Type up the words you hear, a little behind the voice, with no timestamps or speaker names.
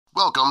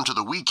Welcome to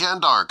the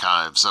Weekend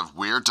Archives of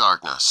Weird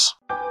Darkness.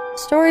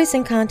 Stories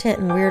and content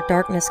in Weird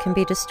Darkness can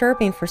be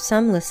disturbing for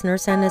some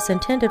listeners and is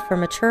intended for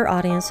mature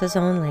audiences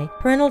only.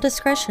 Parental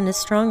discretion is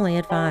strongly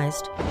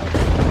advised.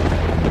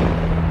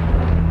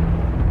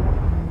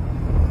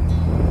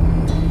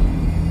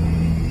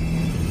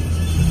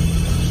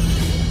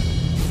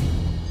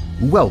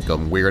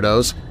 Welcome,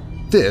 Weirdos.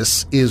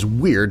 This is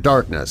Weird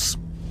Darkness.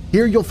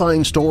 Here you'll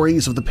find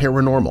stories of the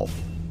paranormal,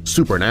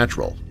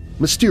 supernatural,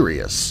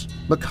 mysterious,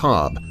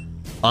 macabre,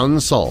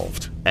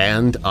 unsolved,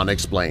 and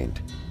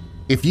unexplained.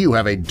 If you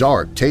have a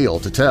dark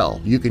tale to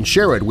tell, you can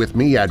share it with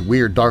me at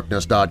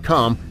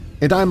WeirdDarkness.com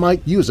and I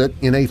might use it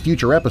in a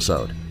future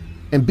episode.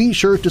 And be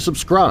sure to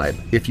subscribe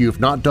if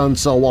you've not done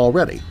so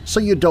already so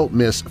you don't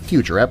miss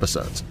future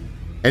episodes.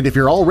 And if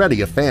you're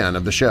already a fan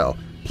of the show,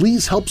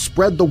 please help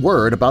spread the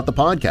word about the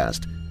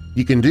podcast.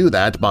 You can do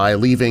that by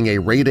leaving a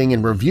rating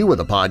and review of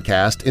the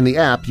podcast in the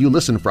app you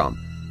listen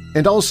from.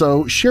 And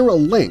also share a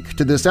link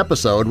to this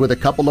episode with a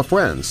couple of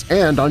friends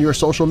and on your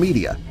social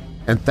media.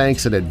 And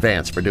thanks in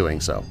advance for doing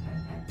so.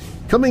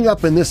 Coming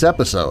up in this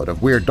episode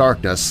of Weird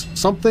Darkness,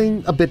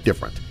 something a bit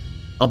different.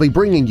 I'll be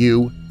bringing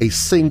you a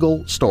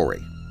single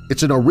story.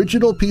 It's an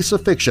original piece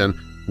of fiction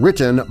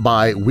written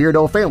by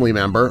Weirdo family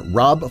member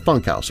Rob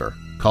Funkhauser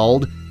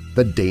called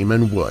The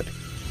Daemon Wood.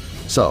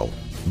 So,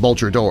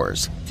 bolt your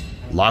doors,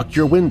 lock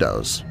your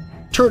windows,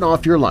 turn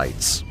off your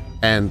lights,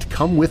 and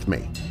come with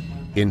me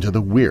into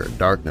the Weird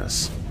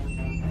Darkness.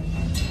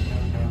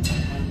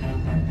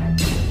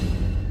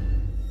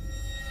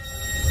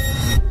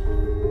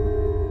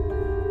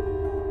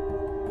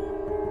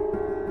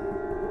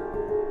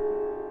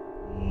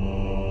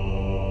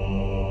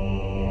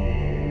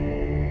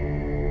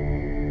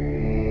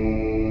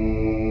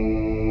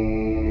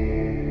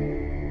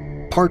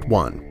 Part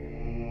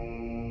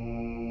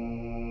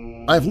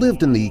 1. I've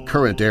lived in the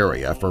current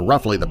area for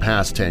roughly the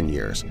past 10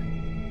 years.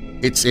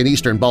 It's in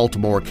eastern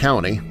Baltimore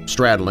County,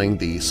 straddling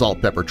the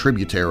Salt-Pepper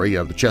tributary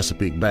of the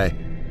Chesapeake Bay.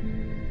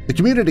 The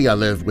community I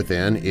live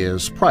within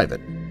is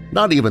private.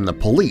 Not even the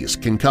police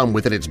can come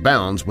within its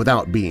bounds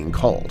without being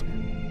called.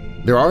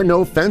 There are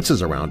no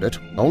fences around it,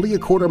 only a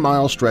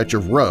quarter-mile stretch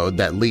of road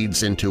that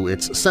leads into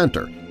its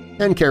center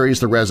and carries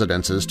the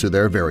residences to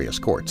their various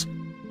courts.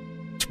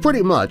 It's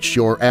pretty much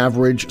your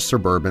average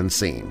suburban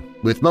scene,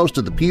 with most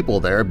of the people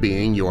there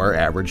being your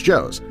average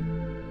Joes.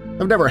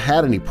 I've never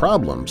had any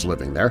problems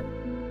living there.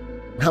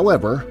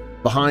 However,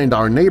 behind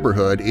our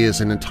neighborhood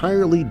is an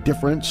entirely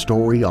different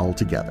story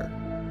altogether.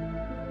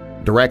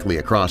 Directly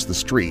across the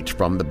street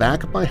from the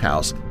back of my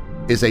house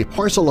is a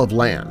parcel of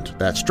land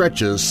that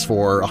stretches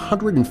for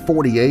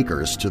 140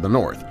 acres to the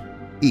north,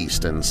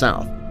 east, and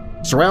south,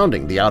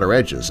 surrounding the outer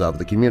edges of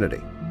the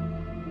community.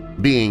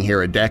 Being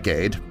here a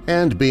decade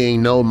and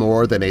being no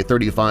more than a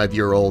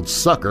 35-year-old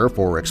sucker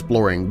for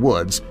exploring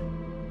woods,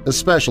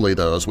 especially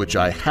those which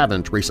I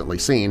haven't recently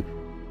seen,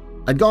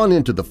 I'd gone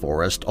into the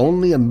forest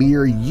only a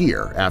mere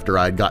year after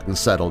I'd gotten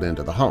settled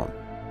into the home.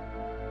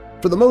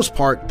 For the most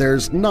part,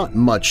 there's not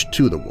much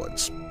to the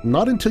woods,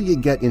 not until you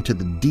get into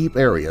the deep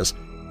areas,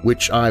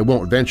 which I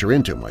won't venture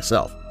into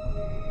myself.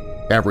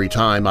 Every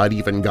time I'd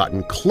even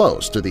gotten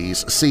close to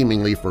these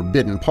seemingly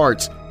forbidden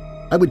parts,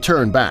 I would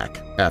turn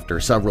back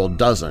after several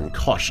dozen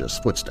cautious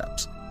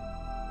footsteps.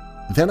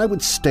 Then I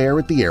would stare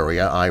at the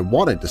area I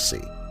wanted to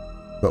see,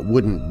 but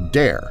wouldn't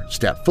dare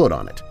step foot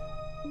on it,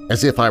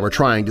 as if I were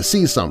trying to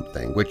see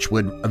something which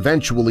would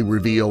eventually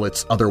reveal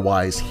its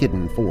otherwise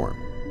hidden form.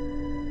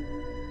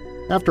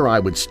 After I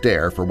would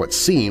stare for what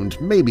seemed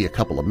maybe a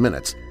couple of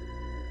minutes,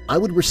 I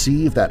would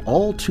receive that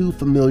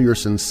all-too-familiar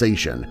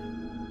sensation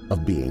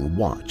of being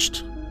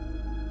watched.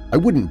 I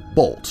wouldn't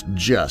bolt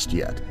just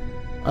yet.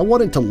 I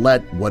wanted to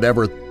let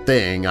whatever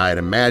thing I had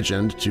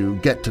imagined to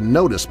get to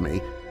notice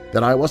me,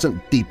 that I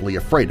wasn't deeply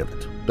afraid of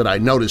it, that I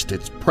noticed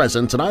its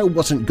presence and I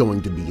wasn't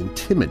going to be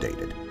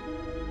intimidated,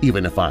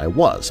 even if I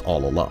was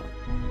all alone.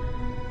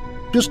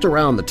 Just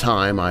around the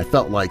time I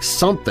felt like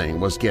something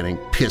was getting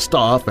pissed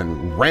off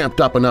and ramped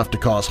up enough to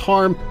cause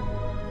harm,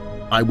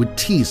 I would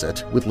tease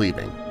it with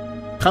leaving,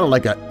 kind of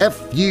like a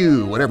F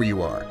you, whatever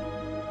you are.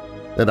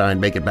 Then I'd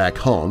make it back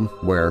home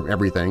where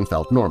everything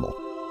felt normal,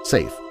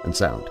 safe and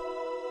sound.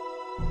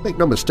 Make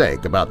no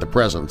mistake about the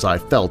presence I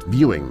felt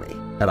viewing me.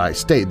 Had I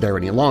stayed there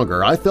any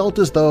longer, I felt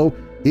as though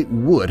it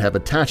would have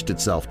attached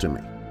itself to me,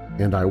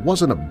 and I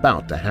wasn't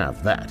about to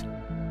have that.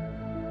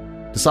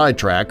 To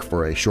sidetrack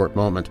for a short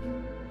moment,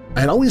 I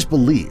had always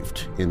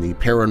believed in the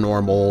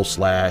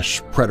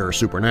paranormal/predator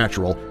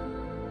supernatural.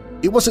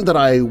 It wasn't that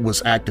I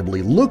was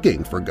actively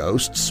looking for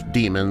ghosts,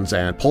 demons,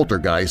 and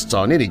poltergeists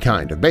on any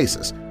kind of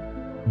basis,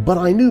 but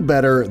I knew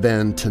better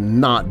than to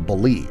not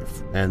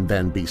believe and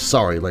then be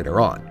sorry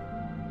later on.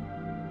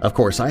 Of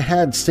course, I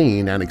had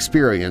seen and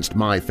experienced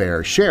my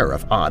fair share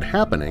of odd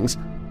happenings,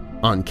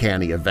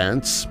 uncanny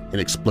events,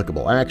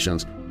 inexplicable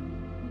actions.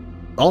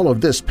 All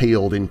of this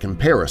paled in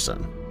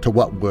comparison to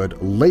what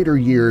would later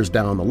years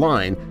down the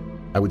line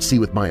I would see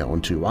with my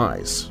own two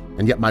eyes,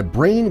 and yet my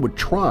brain would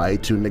try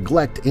to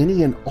neglect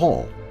any and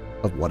all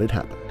of what had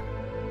happened.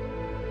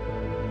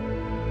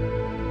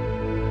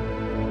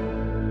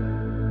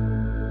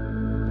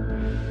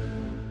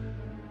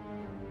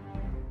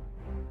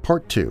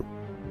 Part 2.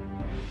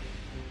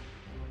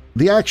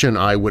 The action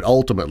I would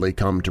ultimately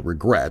come to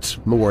regret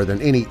more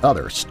than any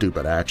other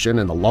stupid action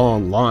in the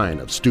long line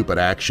of stupid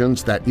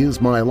actions that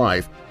is my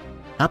life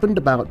happened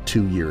about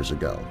 2 years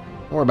ago,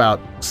 or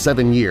about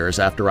 7 years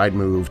after I'd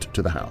moved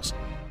to the house.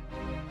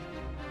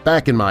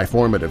 Back in my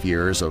formative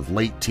years of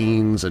late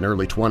teens and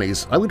early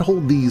 20s, I would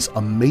hold these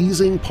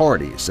amazing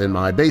parties in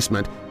my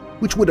basement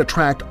which would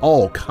attract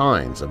all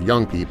kinds of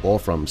young people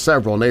from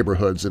several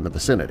neighborhoods in the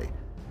vicinity.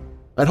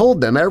 I'd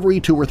hold them every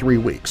 2 or 3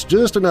 weeks,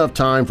 just enough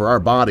time for our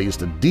bodies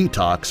to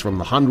detox from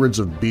the hundreds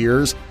of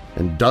beers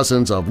and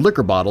dozens of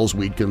liquor bottles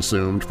we'd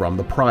consumed from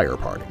the prior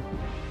party.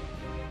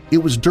 It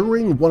was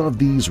during one of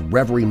these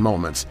reverie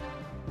moments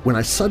when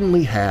I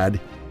suddenly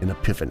had an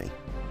epiphany.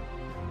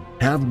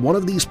 Have one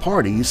of these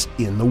parties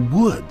in the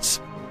woods.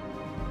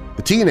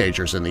 The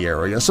teenagers in the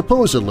area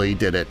supposedly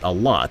did it a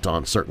lot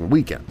on certain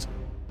weekends.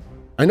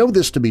 I know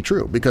this to be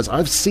true because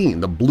I've seen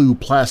the blue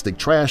plastic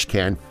trash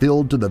can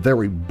filled to the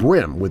very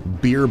brim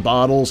with beer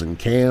bottles and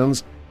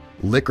cans,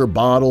 liquor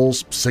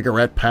bottles,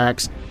 cigarette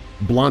packs,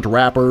 blunt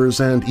wrappers,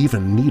 and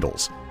even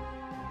needles.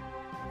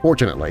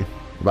 Fortunately,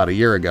 about a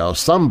year ago,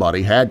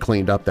 somebody had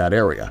cleaned up that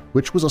area,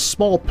 which was a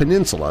small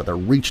peninsula that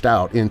reached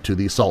out into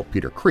the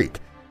Saltpeter Creek,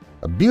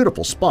 a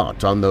beautiful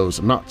spot on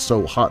those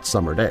not-so-hot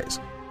summer days.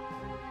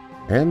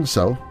 And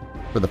so,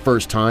 for the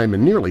first time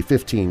in nearly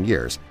 15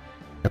 years,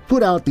 I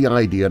put out the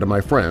idea to my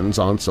friends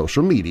on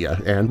social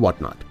media and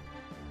whatnot.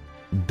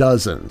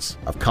 Dozens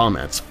of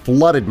comments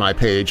flooded my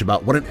page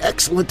about what an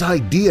excellent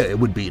idea it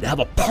would be to have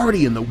a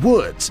party in the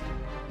woods.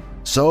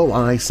 So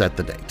I set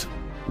the date,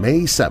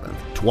 May 7,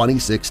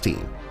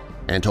 2016,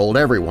 and told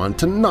everyone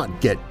to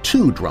not get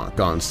too drunk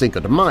on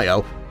Cinco de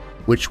Mayo,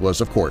 which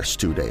was, of course,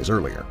 2 days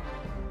earlier.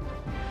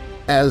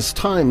 As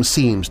time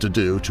seems to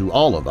do to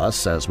all of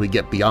us as we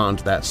get beyond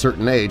that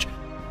certain age,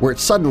 where it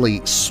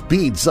suddenly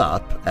speeds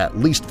up at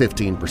least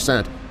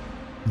 15%,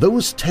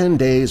 those 10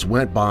 days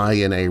went by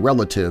in a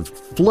relative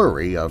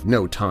flurry of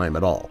no time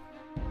at all.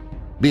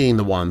 Being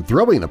the one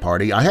throwing the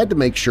party, I had to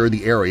make sure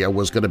the area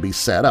was going to be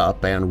set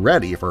up and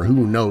ready for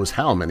who knows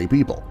how many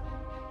people.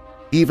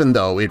 Even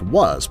though it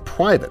was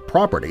private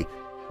property,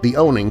 the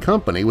owning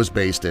company was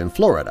based in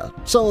Florida,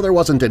 so there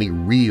wasn't any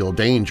real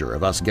danger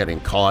of us getting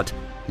caught,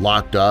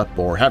 locked up,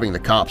 or having the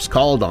cops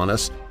called on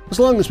us as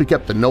long as we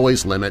kept the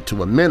noise limit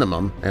to a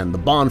minimum and the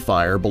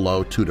bonfire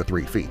below 2 to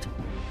 3 feet.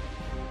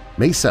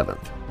 May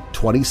 7th,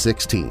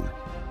 2016.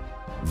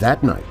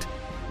 That night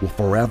will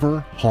forever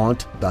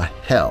haunt the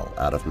hell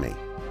out of me.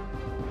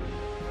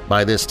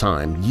 By this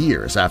time,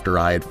 years after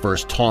I had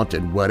first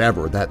taunted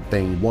whatever that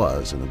thing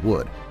was in the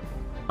wood,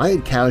 I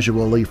had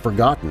casually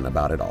forgotten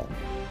about it all.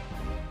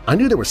 I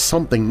knew there was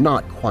something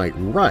not quite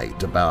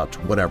right about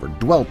whatever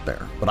dwelt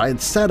there, but I had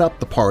set up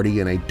the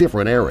party in a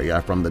different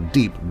area from the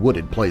deep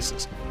wooded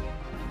places.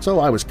 So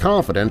I was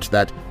confident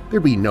that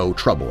there'd be no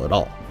trouble at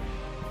all.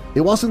 It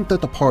wasn't that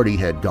the party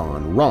had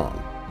gone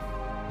wrong.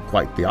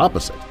 Quite the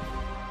opposite.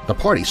 The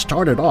party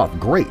started off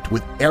great,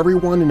 with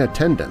everyone in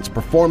attendance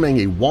performing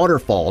a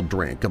waterfall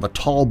drink of a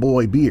tall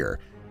boy beer.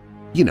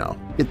 You know,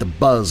 get the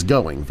buzz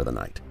going for the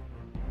night.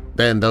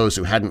 Then those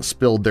who hadn't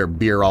spilled their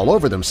beer all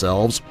over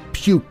themselves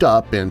puked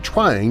up in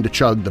trying to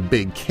chug the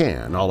big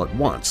can all at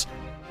once,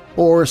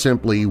 or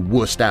simply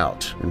wussed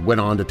out and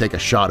went on to take a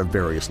shot of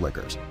various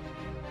liquors.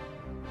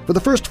 For the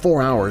first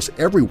 4 hours,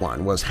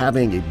 everyone was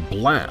having a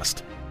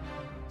blast.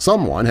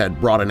 Someone had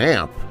brought an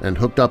amp and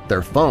hooked up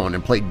their phone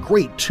and played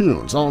great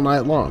tunes all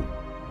night long.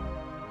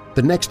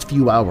 The next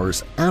few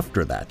hours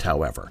after that,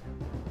 however,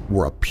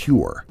 were a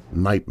pure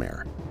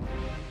nightmare.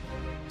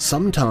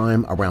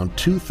 Sometime around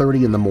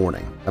 2:30 in the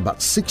morning,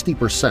 about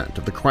 60%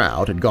 of the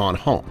crowd had gone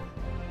home,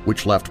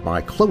 which left my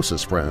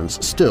closest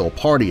friends still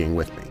partying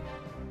with me,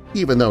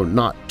 even though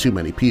not too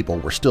many people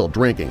were still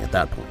drinking at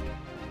that point.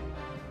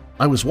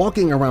 I was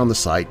walking around the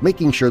site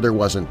making sure there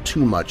wasn't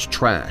too much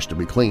trash to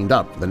be cleaned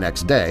up for the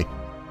next day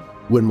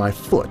when my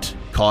foot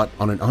caught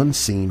on an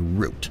unseen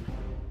root.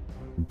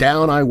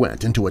 Down I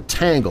went into a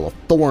tangle of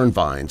thorn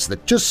vines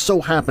that just so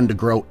happened to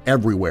grow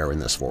everywhere in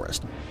this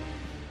forest.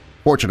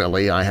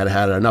 Fortunately, I had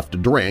had enough to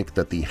drink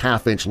that the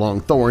half-inch-long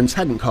thorns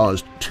hadn't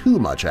caused too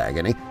much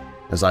agony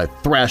as I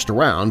thrashed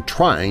around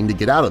trying to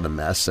get out of the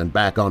mess and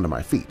back onto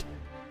my feet.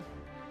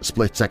 A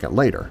split second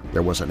later,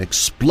 there was an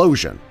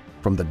explosion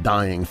from the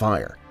dying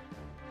fire.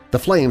 The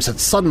flames had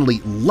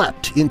suddenly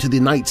leapt into the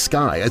night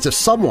sky as if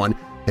someone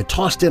had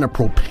tossed in a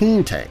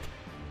propane tank,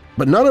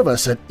 but none of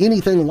us had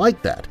anything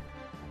like that.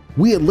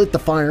 We had lit the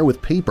fire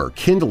with paper,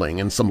 kindling,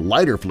 and some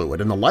lighter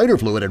fluid, and the lighter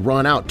fluid had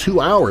run out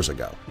 2 hours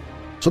ago.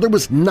 So there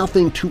was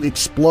nothing to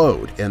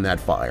explode in that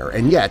fire,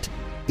 and yet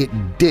it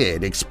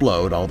did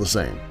explode all the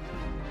same.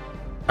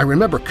 I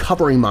remember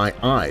covering my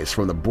eyes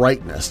from the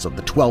brightness of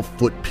the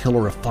 12-foot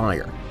pillar of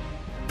fire,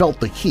 felt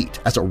the heat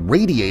as it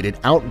radiated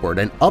outward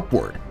and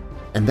upward,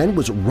 and then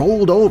was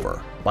rolled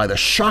over by the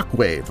shock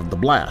wave of the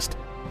blast.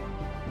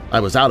 I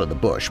was out of the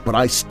bush, but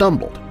I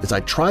stumbled as I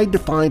tried to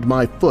find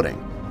my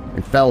footing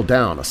and fell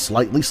down a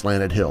slightly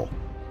slanted hill.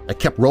 I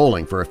kept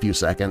rolling for a few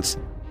seconds,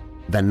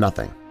 then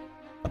nothing.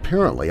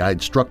 Apparently, I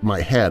had struck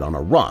my head on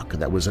a rock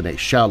that was in a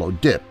shallow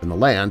dip in the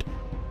land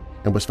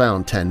and was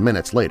found 10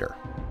 minutes later,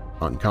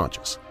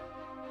 unconscious.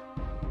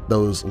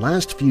 Those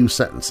last few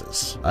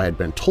sentences I had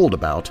been told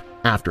about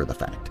after the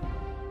fact.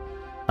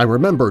 I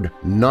remembered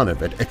none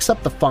of it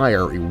except the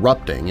fire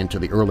erupting into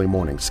the early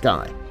morning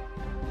sky.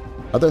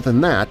 Other than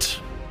that,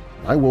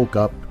 I woke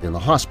up in the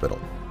hospital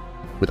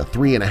with a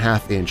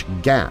 3.5-inch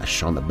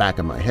gash on the back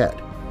of my head.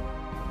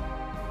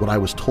 What I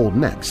was told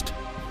next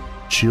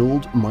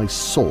chilled my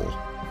soul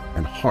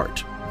and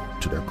heart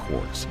to their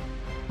cores.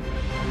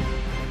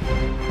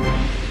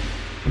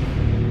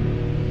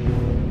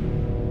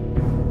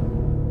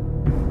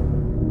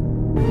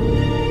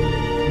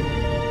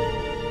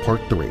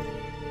 Part 3.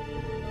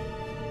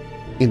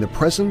 In the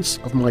presence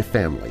of my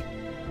family,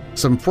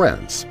 some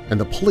friends, and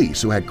the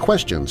police who had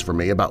questions for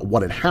me about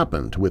what had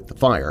happened with the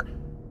fire,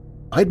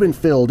 I'd been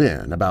filled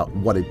in about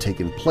what had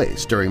taken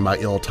place during my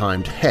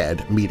ill-timed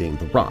head meeting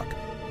the rock.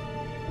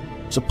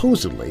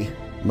 Supposedly,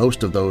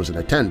 most of those in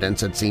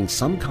attendance had seen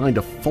some kind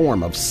of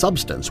form of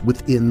substance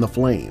within the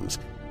flames.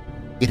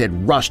 It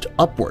had rushed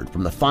upward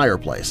from the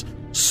fireplace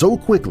so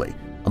quickly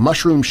a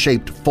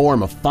mushroom-shaped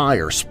form of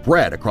fire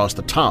spread across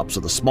the tops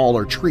of the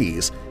smaller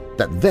trees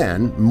that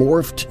then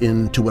morphed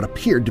into what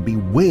appeared to be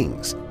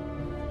wings.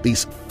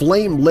 These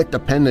flame-licked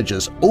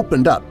appendages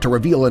opened up to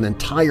reveal an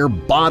entire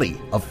body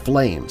of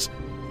flames.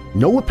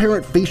 No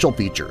apparent facial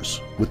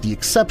features, with the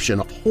exception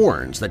of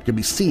horns that could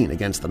be seen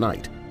against the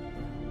night.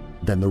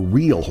 Then the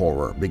real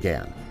horror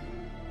began.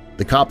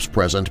 The cops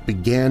present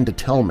began to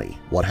tell me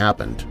what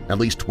happened, at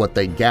least what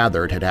they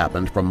gathered had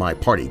happened from my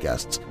party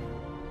guests.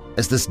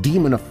 As this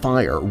demon of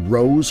fire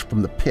rose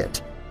from the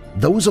pit,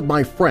 those of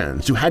my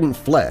friends who hadn't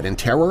fled in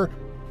terror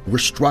were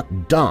struck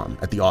dumb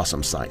at the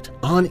awesome sight,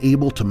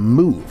 unable to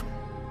move.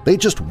 They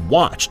just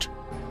watched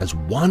as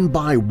one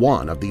by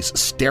one of these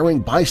staring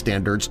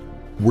bystanders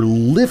were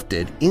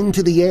lifted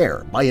into the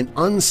air by an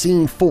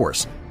unseen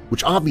force,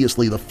 which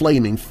obviously the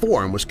flaming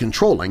form was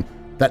controlling,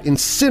 that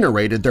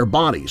incinerated their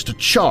bodies to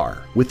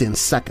char within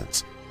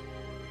seconds.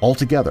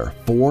 Altogether,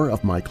 4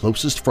 of my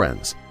closest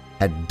friends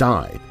had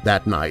died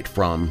that night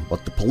from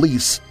what the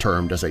police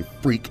termed as a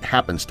freak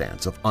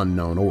happenstance of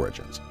unknown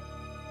origins.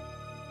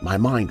 My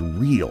mind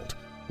reeled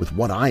with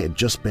what I had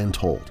just been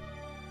told.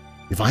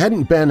 If I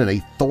hadn't been in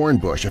a thorn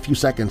bush a few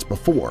seconds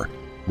before,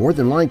 more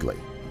than likely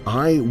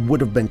I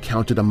would have been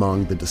counted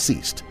among the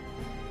deceased.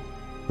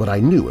 But I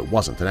knew it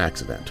wasn't an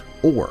accident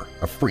or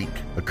a freak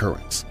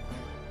occurrence.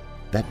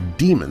 That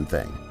demon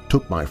thing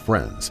took my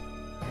friends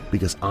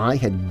because I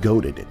had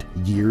goaded it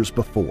years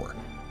before,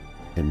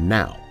 and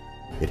now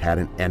it had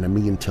an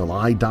enemy until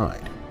I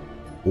died,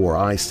 or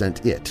I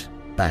sent it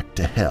back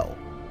to hell.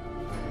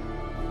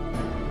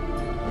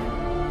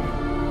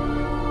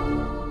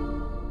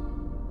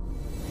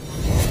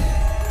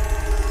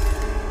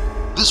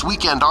 This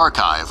weekend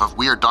archive of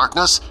Weird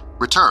Darkness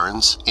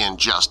returns in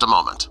just a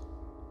moment.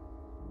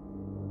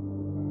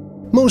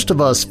 Most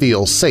of us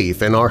feel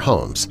safe in our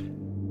homes.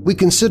 We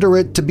consider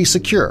it to be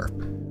secure,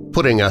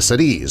 putting us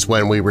at ease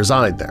when we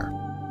reside there.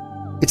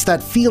 It's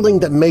that feeling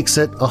that makes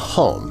it a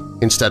home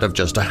instead of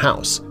just a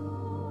house.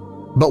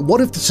 But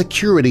what if the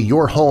security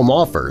your home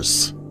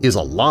offers is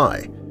a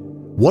lie?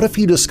 What if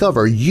you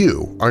discover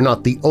you are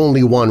not the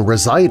only one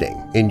residing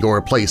in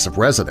your place of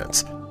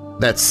residence,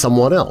 that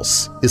someone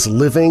else is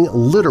living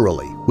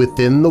literally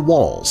within the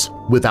walls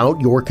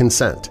without your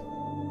consent?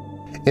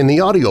 In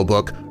the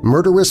audiobook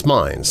Murderous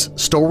Minds –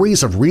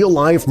 Stories of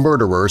Real-Life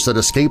Murderers That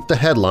Escaped the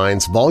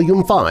Headlines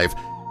Volume 5,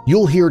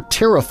 you'll hear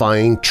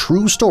terrifying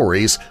true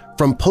stories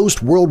from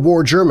post-World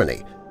War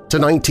Germany to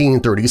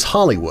 1930s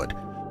Hollywood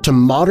to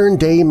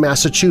modern-day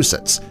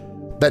Massachusetts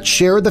that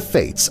share the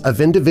fates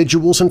of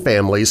individuals and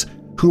families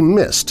who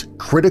missed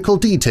critical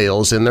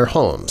details in their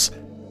homes,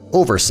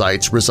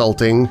 oversights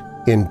resulting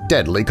in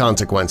deadly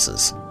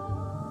consequences.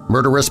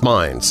 Murderous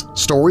Minds –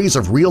 Stories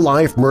of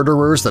Real-Life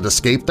Murderers That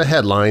Escaped the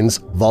Headlines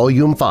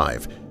Volume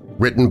 5,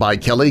 written by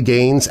Kelly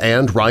Gaines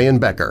and Ryan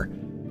Becker,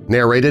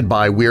 narrated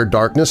by Weird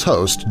Darkness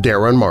host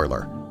Darren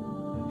Marlar.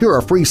 Hear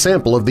a free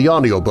sample of the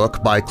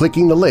audiobook by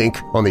clicking the link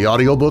on the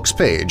audiobooks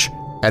page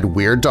at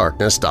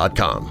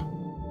WeirdDarkness.com.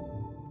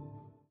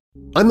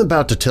 I'm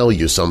about to tell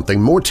you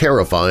something more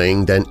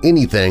terrifying than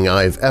anything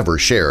I've ever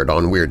shared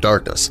on Weird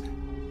Darkness.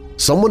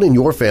 Someone in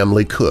your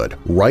family could,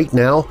 right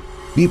now,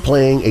 be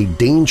playing a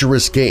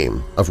dangerous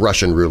game of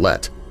Russian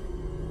roulette.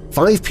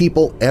 5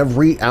 people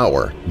every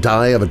hour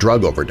die of a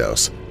drug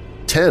overdose,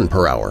 10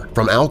 per hour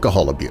from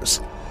alcohol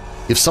abuse.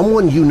 If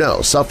someone you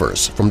know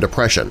suffers from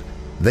depression,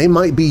 they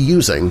might be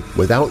using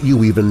without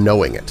you even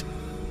knowing it.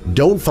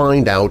 Don't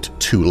find out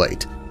too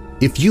late.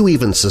 If you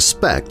even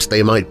suspect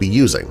they might be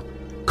using,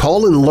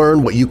 call and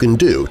learn what you can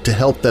do to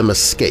help them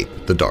escape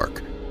the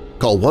dark.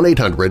 Call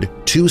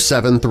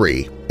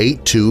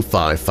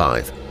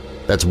 1-800-273-8255.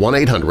 That's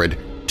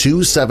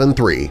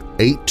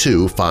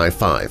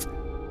 1-800-273-8255.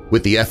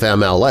 With the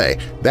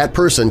FMLA, that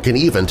person can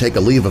even take a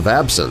leave of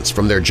absence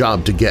from their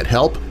job to get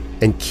help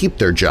and keep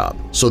their job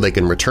so they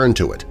can return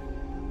to it.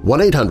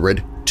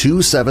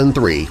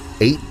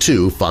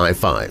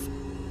 1-800-273-8255.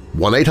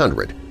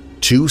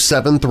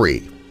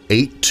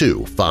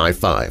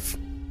 1-800-273-8255.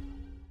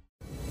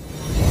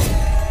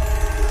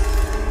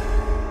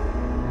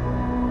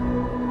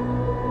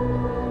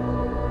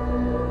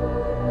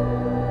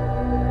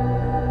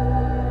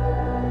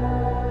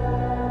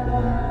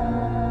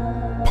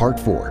 Part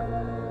 4.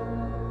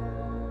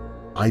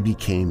 I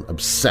became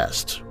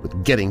obsessed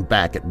with getting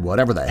back at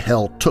whatever the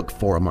hell took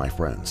 4 of my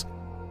friends.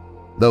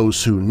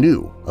 Those who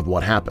knew of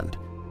what happened,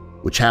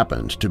 which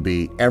happened to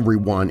be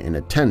everyone in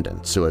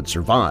attendance who had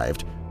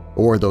survived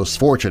or those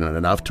fortunate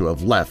enough to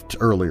have left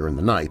earlier in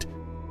the night,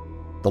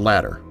 the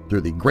latter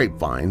through the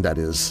grapevine that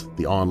is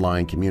the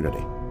online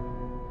community.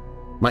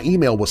 My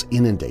email was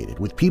inundated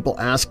with people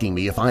asking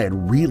me if I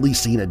had really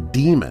seen a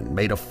demon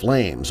made of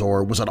flames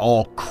or was it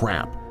all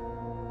crap.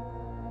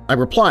 I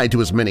replied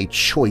to as many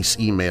choice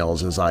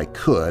emails as I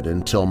could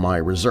until my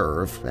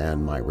reserve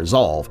and my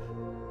resolve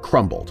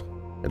crumbled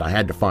and I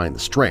had to find the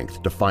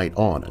strength to fight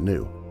on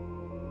anew.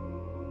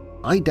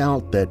 I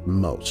doubt that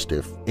most,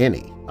 if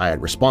any, I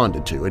had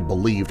responded to had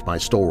believed my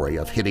story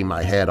of hitting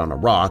my head on a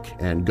rock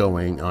and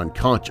going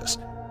unconscious,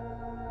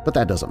 but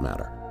that doesn't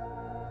matter.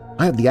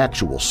 I have the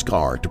actual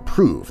scar to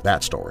prove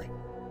that story.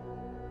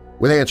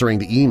 With answering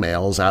the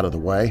emails out of the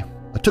way,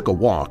 I took a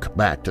walk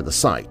back to the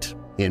site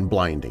in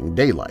blinding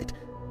daylight,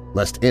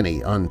 lest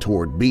any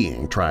untoward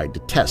being tried to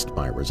test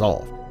my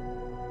resolve.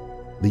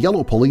 The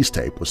yellow police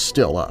tape was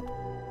still up,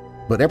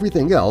 but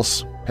everything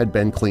else had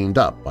been cleaned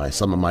up by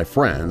some of my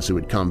friends who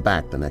had come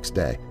back the next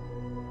day.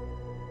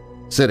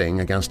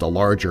 Sitting against a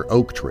larger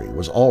oak tree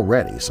was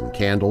already some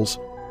candles,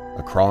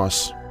 a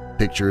cross,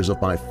 pictures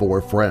of my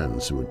 4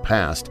 friends who had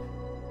passed,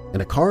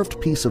 and a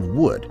carved piece of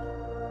wood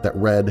that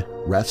read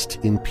 "Rest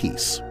in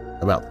Peace"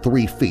 about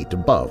 3 feet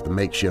above the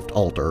makeshift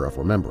altar of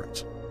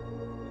remembrance.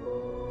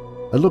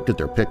 I looked at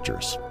their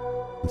pictures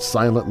and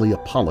silently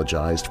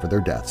apologized for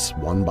their deaths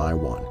one by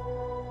one.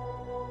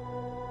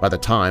 By the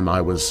time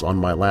I was on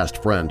my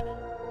last friend,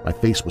 my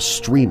face was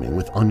streaming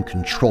with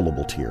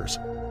uncontrollable tears.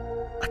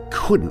 I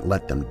couldn't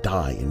let them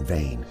die in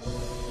vain,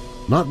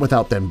 not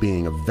without them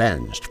being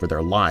avenged for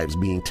their lives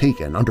being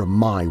taken under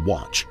my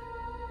watch.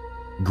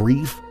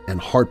 Grief and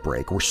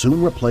heartbreak were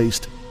soon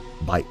replaced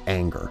by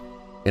anger,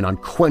 an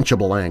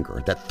unquenchable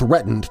anger that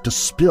threatened to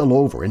spill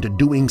over into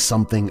doing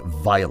something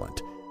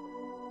violent.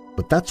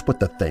 But that's what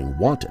the thing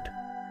wanted.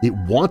 It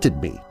wanted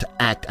me to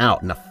act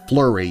out in a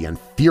flurry and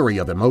fury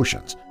of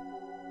emotions,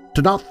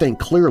 to not think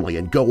clearly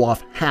and go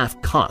off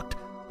half-cocked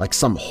like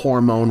some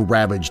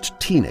hormone-ravaged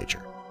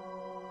teenager.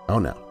 Oh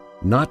no,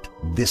 not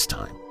this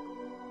time.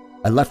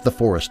 I left the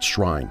forest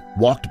shrine,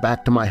 walked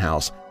back to my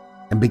house,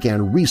 and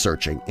began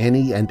researching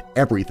any and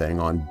everything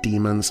on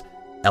demons,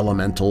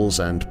 elementals,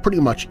 and pretty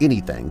much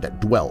anything that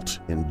dwelt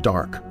in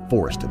dark,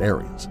 forested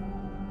areas.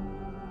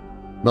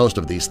 Most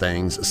of these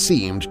things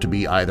seemed to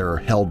be either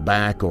held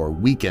back or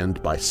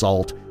weakened by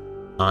salt,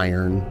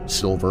 iron,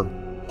 silver,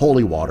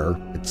 holy water,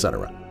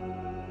 etc.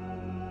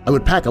 I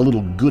would pack a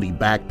little goodie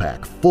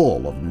backpack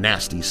full of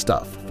nasty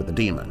stuff for the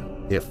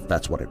demon, if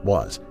that's what it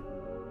was.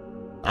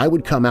 I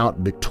would come out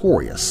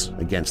victorious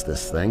against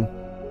this thing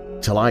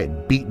till I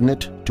had beaten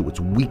it to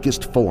its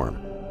weakest form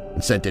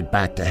and sent it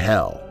back to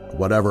hell or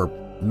whatever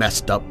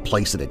messed up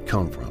place it had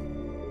come from.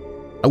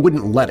 I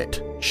wouldn't let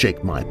it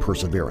shake my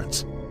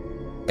perseverance.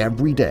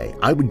 Every day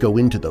I would go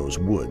into those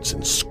woods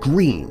and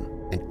scream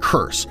and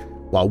curse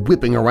while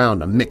whipping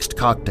around a mixed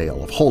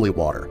cocktail of holy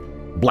water,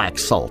 black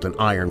salt, and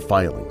iron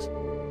filings.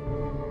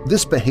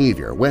 This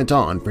behavior went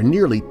on for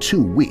nearly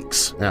 2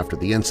 weeks after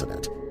the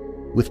incident,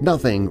 with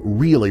nothing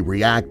really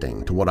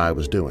reacting to what I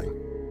was doing.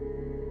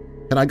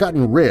 Had I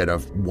gotten rid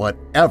of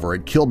whatever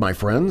had killed my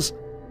friends?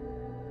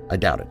 I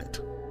doubted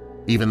it,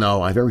 even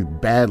though I very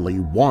badly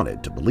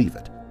wanted to believe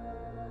it.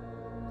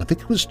 I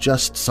think it was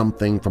just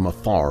something from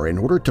afar in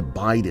order to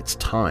bide its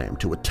time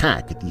to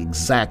attack at the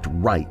exact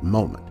right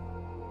moment.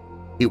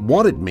 It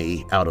wanted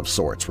me out of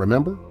sorts,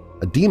 remember?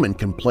 A demon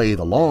can play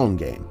the long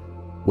game,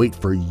 wait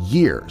for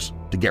years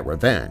to get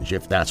revenge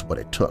if that's what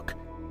it took.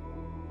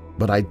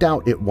 But I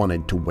doubt it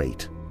wanted to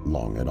wait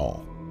long at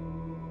all.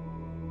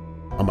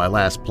 On my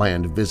last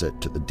planned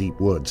visit to the deep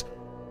woods,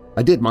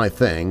 I did my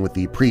thing with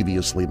the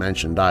previously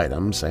mentioned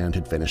items and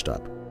had finished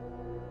up.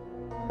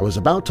 I was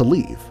about to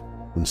leave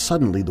when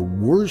suddenly the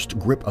worst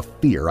grip of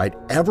fear I'd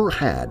ever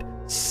had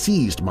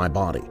seized my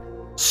body,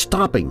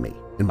 stopping me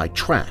in my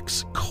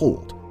tracks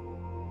cold.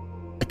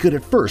 I could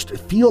at first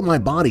feel my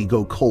body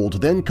go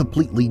cold, then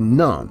completely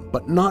numb,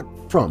 but not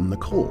from the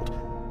cold.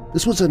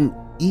 This was an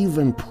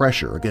even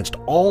pressure against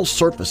all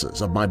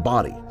surfaces of my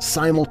body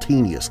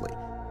simultaneously.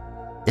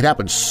 It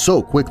happened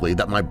so quickly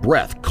that my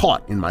breath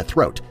caught in my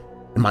throat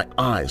and my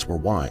eyes were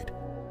wide.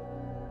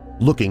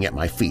 Looking at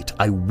my feet,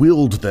 I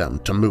willed them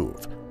to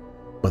move,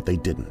 but they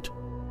didn't.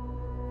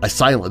 I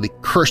silently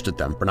cursed at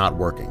them for not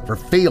working, for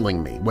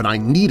failing me when I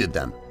needed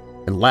them,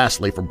 and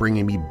lastly for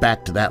bringing me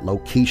back to that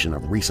location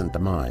of recent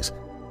demise.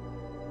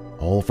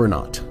 All for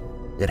naught.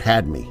 It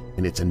had me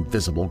in its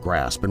invisible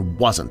grasp and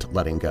wasn't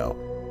letting go.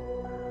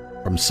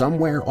 From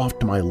somewhere off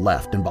to my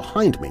left and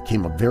behind me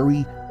came a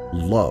very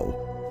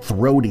low,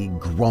 throaty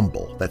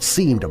grumble that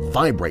seemed to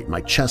vibrate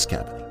my chest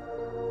cavity.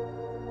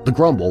 The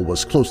grumble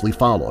was closely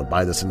followed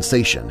by the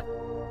sensation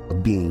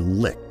of being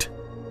licked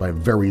by a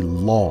very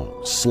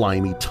long,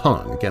 slimy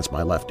tongue against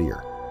my left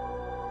ear.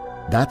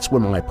 That's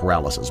when my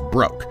paralysis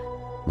broke.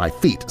 My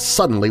feet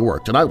suddenly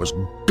worked, and I was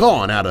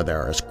gone out of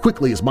there as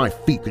quickly as my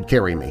feet could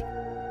carry me.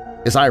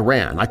 As I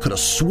ran, I could have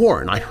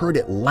sworn I heard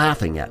it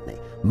laughing at me,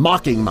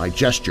 mocking my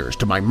gestures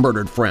to my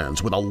murdered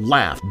friends with a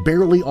laugh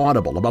barely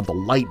audible above the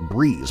light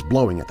breeze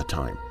blowing at the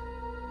time.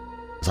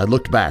 As I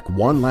looked back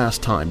one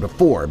last time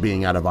before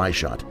being out of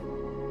eyeshot,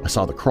 I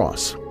saw the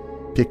cross,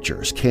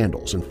 pictures,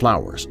 candles, and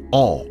flowers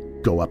all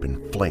go up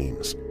in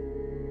flames.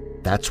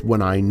 That's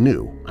when I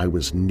knew I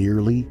was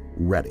nearly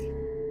ready.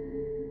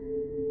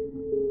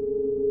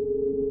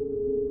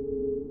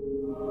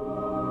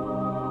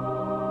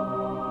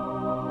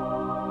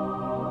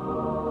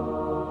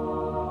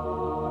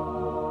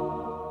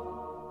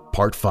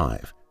 Part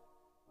 5.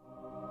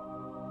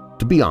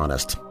 To be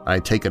honest,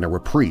 I'd taken a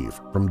reprieve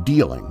from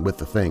dealing with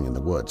the thing in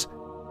the woods.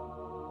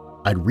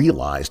 I'd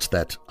realized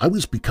that I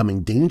was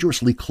becoming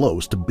dangerously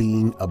close to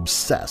being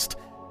obsessed,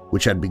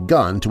 which had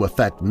begun to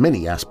affect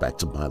many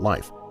aspects of my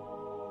life.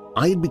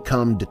 I had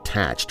become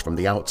detached from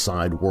the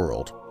outside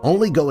world,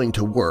 only going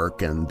to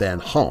work and then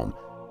home,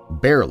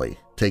 barely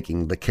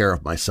taking the care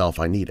of myself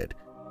I needed.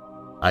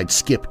 I'd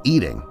skip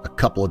eating a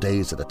couple of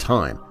days at a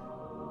time,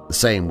 the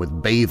same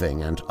with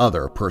bathing and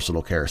other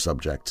personal care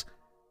subjects.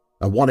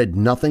 I wanted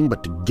nothing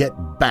but to get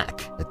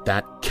back at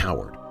that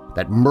coward,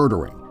 that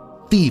murdering,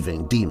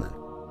 thieving demon.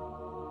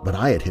 But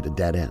I had hit a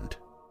dead end.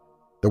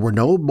 There were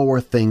no more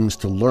things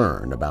to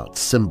learn about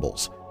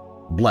symbols,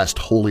 blessed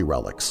holy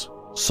relics,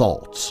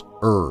 salts,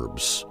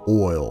 herbs,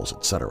 oils,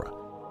 etc.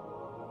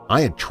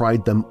 I had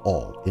tried them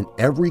all in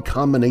every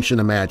combination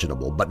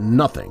imaginable, but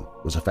nothing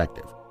was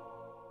effective.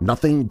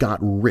 Nothing got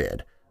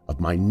rid of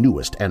my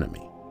newest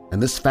enemy,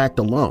 and this fact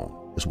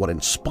alone is what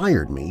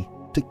inspired me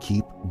to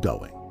keep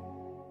going.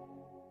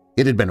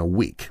 It had been a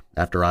week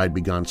after I'd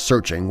begun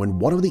searching when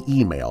one of the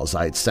emails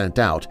I'd sent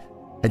out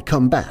had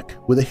come back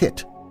with a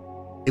hit.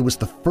 It was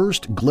the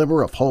first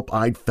glimmer of hope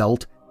I'd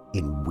felt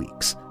in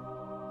weeks.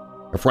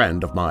 A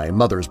friend of my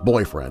mother's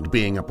boyfriend,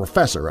 being a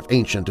professor of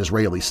ancient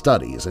Israeli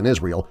studies in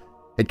Israel,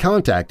 had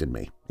contacted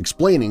me,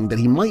 explaining that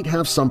he might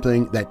have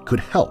something that could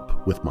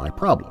help with my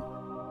problem.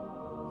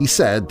 He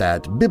said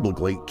that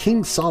biblically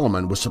King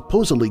Solomon was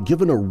supposedly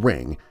given a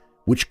ring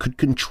which could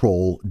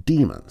control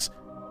demons.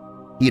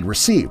 He had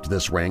received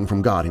this ring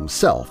from God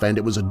himself, and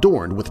it was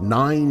adorned with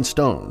 9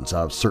 stones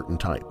of certain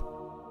type.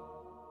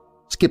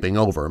 Skipping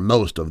over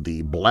most of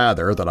the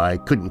blather that I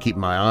couldn't keep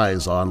my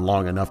eyes on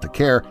long enough to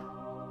care,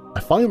 I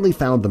finally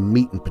found the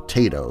meat and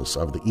potatoes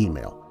of the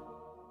email.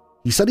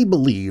 He said he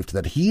believed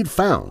that he'd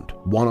found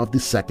one of the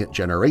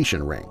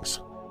second-generation rings,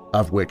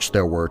 of which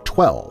there were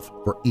 12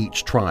 for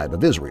each tribe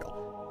of Israel.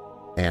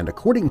 And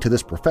according to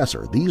this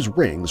professor, these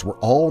rings were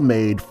all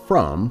made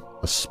from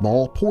a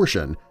small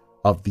portion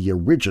of the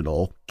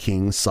original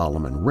King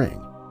Solomon ring.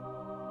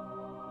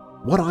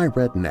 What I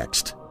read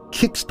next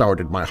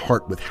kick-started my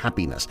heart with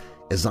happiness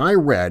as I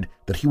read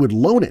that he would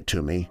loan it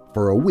to me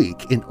for a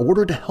week in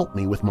order to help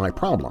me with my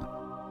problem.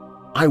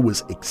 I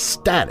was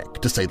ecstatic,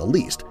 to say the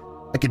least.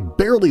 I could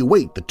barely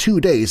wait the 2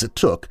 days it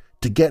took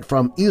to get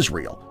from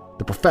Israel.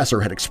 The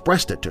professor had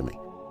expressed it to me.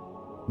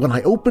 When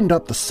I opened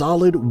up the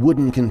solid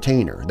wooden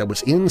container that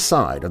was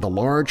inside of the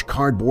large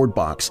cardboard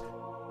box,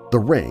 the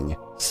ring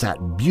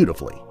sat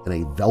beautifully in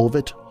a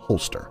velvet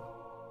holster.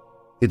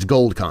 Its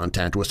gold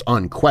content was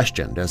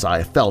unquestioned as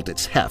I felt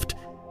its heft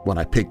when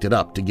I picked it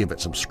up to give it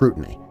some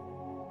scrutiny.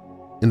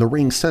 In the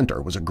ring's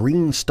center was a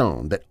green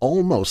stone that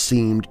almost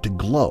seemed to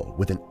glow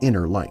with an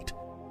inner light.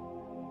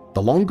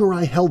 The longer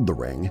I held the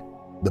ring,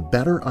 the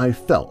better I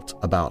felt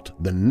about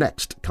the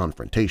next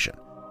confrontation.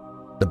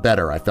 The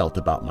better I felt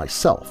about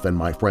myself, and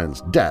my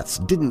friends' deaths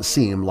didn't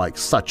seem like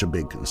such a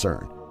big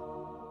concern.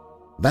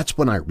 That's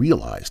when I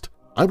realized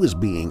I was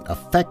being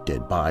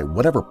affected by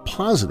whatever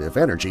positive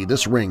energy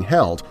this ring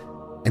held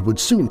and would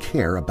soon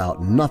care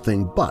about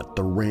nothing but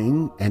the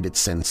ring and its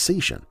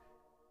sensation.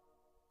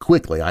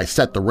 Quickly, I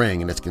set the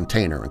ring in its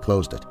container and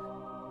closed it.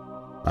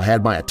 I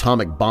had my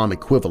atomic bomb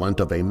equivalent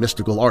of a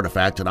mystical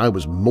artifact, and I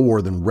was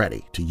more than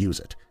ready to use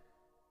it.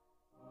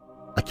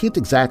 I can't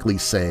exactly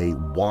say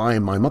why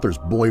my mother's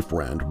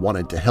boyfriend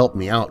wanted to help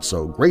me out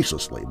so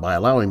graciously by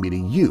allowing me to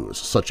use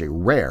such a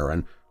rare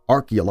and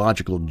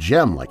archaeological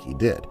gem like he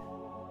did.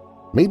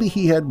 Maybe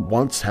he had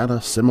once had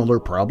a similar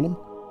problem?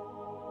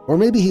 Or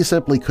maybe he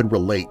simply could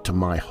relate to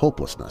my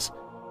hopelessness.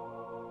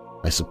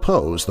 I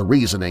suppose the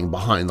reasoning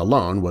behind the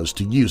loan was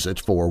to use it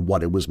for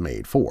what it was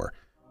made for,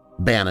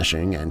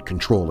 banishing and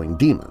controlling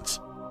demons.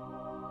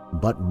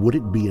 But would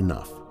it be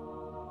enough?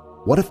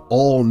 What if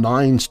all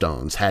 9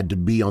 stones had to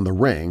be on the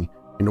ring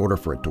in order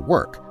for it to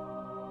work?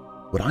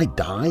 Would I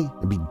die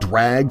and be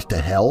dragged to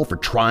hell for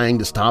trying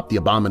to stop the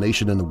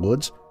abomination in the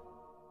woods?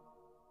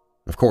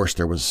 Of course,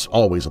 there was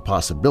always a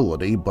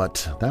possibility,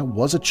 but that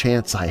was a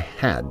chance I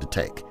had to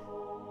take.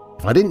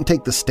 If I didn't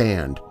take the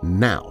stand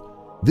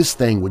now, This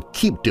thing would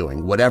keep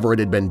doing whatever it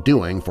had been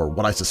doing for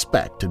what I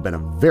suspect had been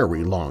a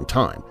very long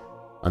time,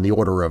 on the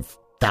order of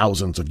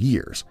thousands of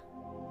years.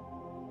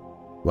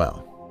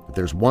 Well, if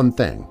there's one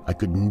thing I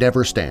could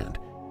never stand,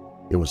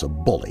 it was a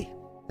bully,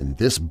 and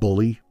this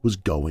bully was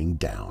going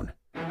down.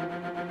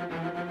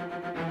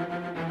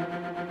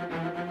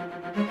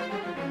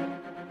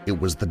 It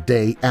was the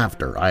day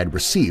after I had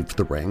received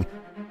the ring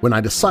when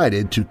I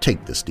decided to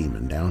take this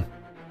demon down.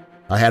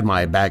 I had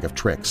my bag of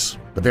tricks,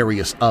 the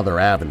various other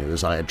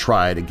avenues I had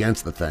tried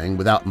against the thing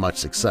without much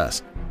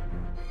success.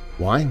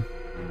 Why?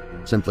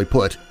 Simply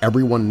put,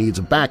 everyone needs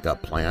a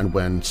backup plan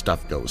when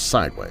stuff goes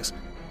sideways.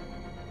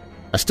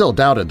 I still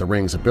doubted the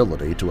ring's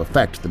ability to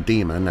affect the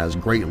demon as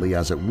greatly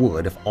as it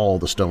would if all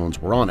the stones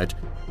were on it,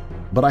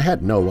 but I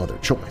had no other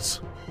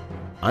choice.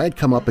 I had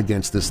come up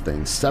against this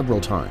thing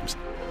several times,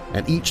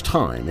 and each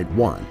time it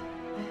won.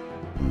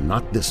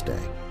 Not this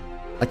day.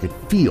 I could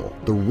feel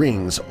the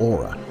ring's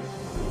aura.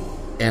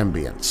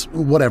 Ambience,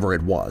 whatever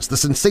it was, the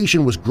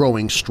sensation was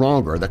growing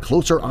stronger the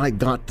closer I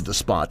got to the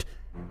spot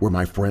where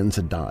my friends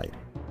had died.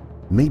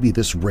 Maybe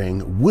this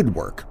ring would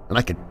work, and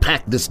I could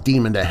pack this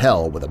demon to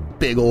hell with a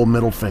big old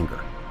middle finger.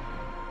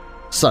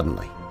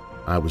 Suddenly,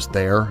 I was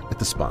there at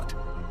the spot.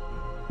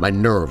 My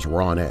nerves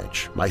were on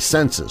edge, my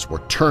senses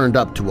were turned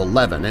up to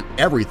 11, and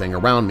everything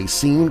around me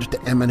seemed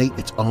to emanate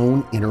its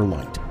own inner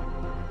light.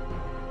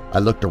 I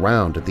looked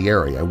around at the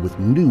area with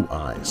new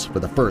eyes for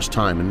the first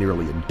time in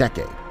nearly a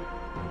decade,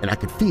 and I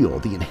could feel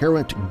the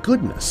inherent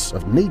goodness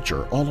of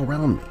nature all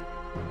around me.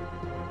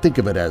 Think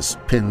of it as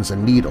pins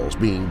and needles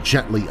being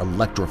gently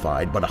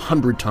electrified but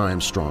 100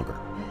 times stronger.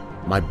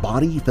 My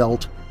body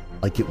felt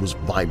like it was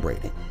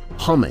vibrating,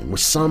 humming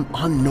with some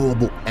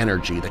unknowable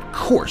energy that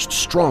coursed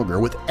stronger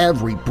with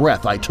every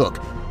breath I took,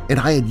 and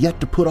I had yet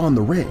to put on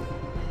the ring.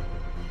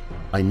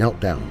 I knelt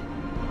down,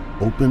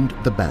 opened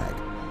the bag,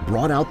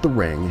 brought out the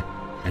ring,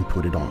 and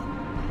put it on.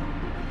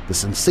 The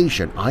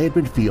sensation I had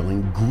been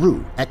feeling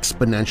grew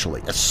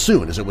exponentially as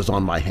soon as it was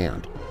on my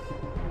hand.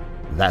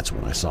 That's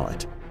when I saw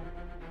it.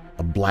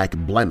 A black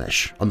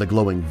blemish on the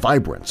glowing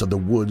vibrance of the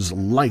wood's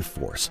life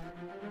force,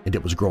 and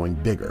it was growing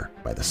bigger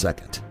by the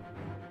second.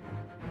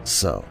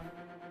 So,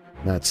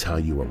 that's how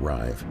you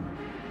arrive.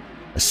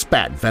 I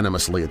spat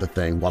venomously at the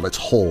thing while its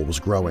hole was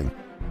growing.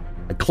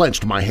 I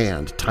clenched my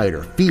hand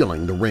tighter,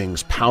 feeling the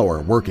ring's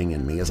power working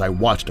in me as I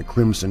watched a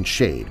crimson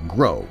shade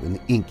grow in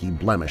the inky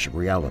blemish of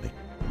reality.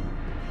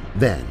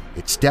 Then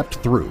it stepped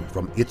through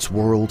from its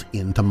world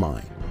into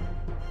mine.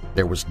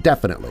 There was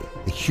definitely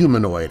a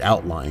humanoid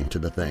outline to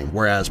the thing,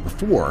 whereas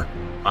before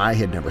I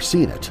had never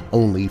seen it,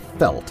 only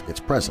felt its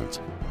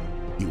presence.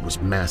 It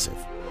was massive,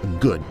 a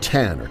good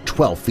 10 or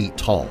 12 feet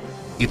tall.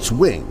 Its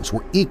wings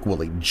were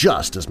equally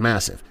just as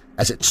massive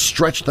as it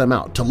stretched them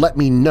out to let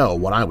me know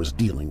what I was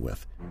dealing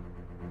with.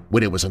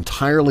 When it was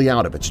entirely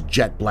out of its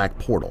jet-black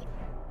portal,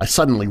 I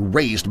suddenly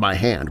raised my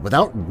hand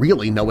without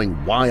really knowing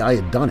why I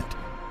had done it.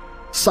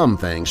 Some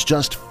things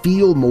just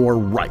feel more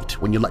right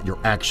when you let your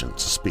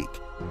actions speak.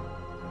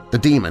 The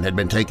demon had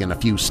been taking a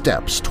few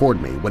steps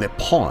toward me when it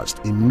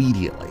paused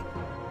immediately,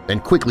 then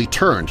quickly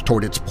turned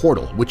toward its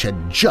portal, which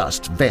had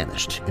just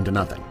vanished into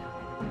nothing.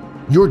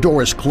 "Your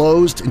door is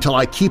closed until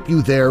I keep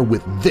you there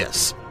with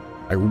this."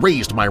 I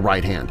raised my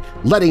right hand,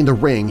 letting the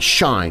ring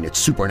shine its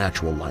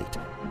supernatural light.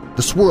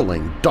 The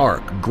swirling,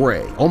 dark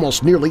gray,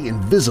 almost nearly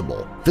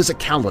invisible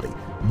physicality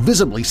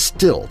visibly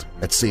stilled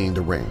at seeing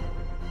the ring.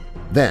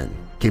 Then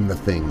came the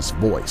thing's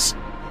voice.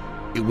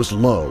 It was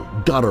low,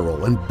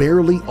 guttural, and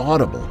barely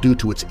audible due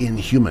to its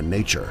inhuman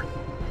nature.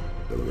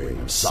 "The Ring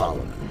of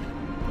Solomon.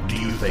 Do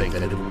you think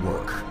that it would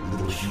work,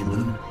 little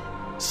human?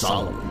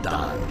 Solomon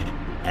died,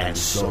 and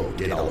so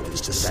did all of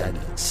his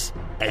descendants.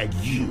 And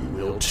you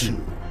will too,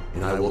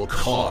 and I will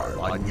carve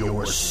on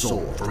your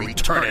soul for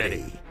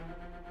eternity."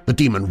 The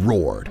demon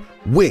roared,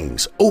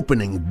 wings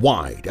opening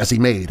wide as he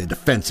made a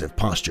defensive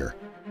posture.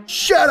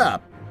 "Shut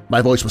up!"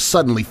 My voice was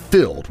suddenly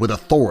filled with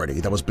authority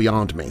that was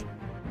beyond me.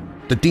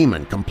 The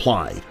demon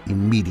complied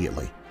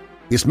immediately.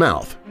 His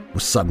mouth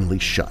was suddenly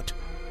shut.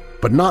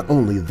 But not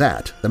only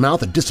that, the mouth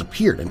had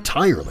disappeared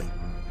entirely.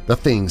 The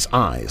thing's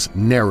eyes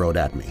narrowed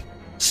at me,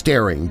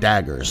 staring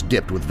daggers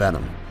dipped with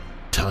venom.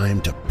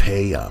 "Time to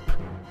pay up,"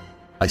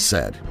 I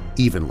said,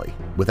 evenly,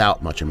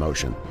 without much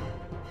emotion.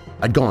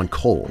 I'd gone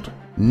cold,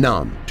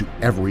 numb to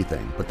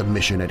everything but the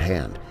mission at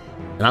hand,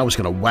 and I was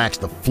going to wax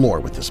the floor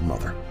with this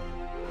mother.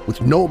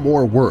 With no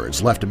more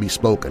words left to be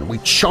spoken, we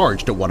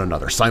charged at one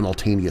another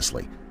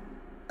simultaneously.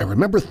 I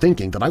remember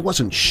thinking that I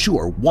wasn't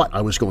sure what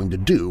I was going to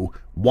do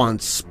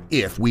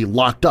if we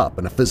locked up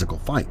in a physical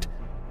fight.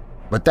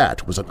 But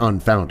that was an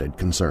unfounded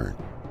concern.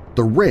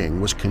 The ring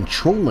was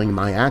controlling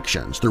my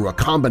actions through a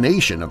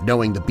combination of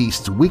knowing the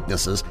beast's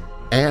weaknesses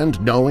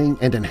and knowing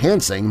and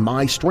enhancing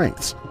my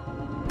strengths.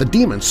 The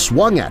demon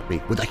swung at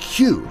me with a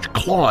huge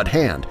clawed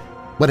hand,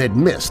 but had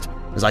missed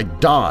as I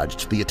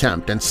dodged the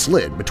attempt and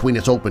slid between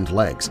its opened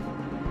legs.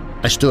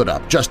 I stood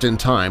up just in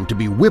time to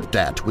be whipped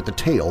at with the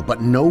tail,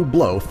 but no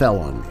blow fell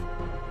on me.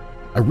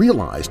 I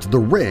realized the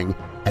ring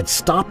had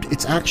stopped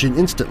its action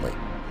instantly.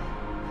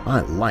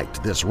 I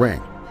liked this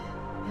ring.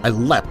 I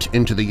leapt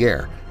into the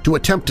air to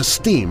attempt to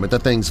steam at the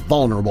thing's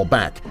vulnerable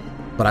back,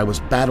 but I was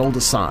battled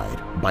aside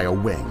by a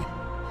wing.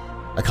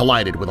 I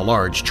collided with a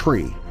large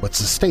tree, but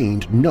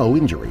sustained no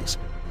injuries.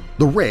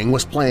 The ring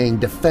was playing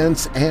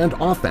defense and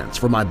offense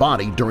for my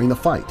body during the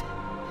fight.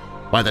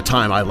 By the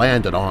time I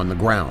landed on the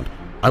ground,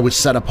 I was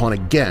set upon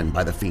again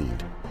by the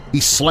fiend. He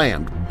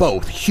slammed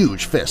both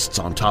huge fists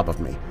on top of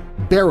me,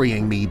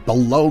 burying me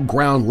below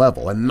ground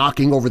level and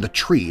knocking over the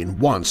tree in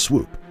one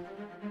swoop.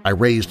 I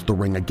raised the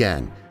ring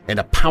again, and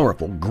a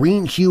powerful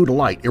green-hued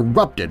light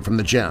erupted from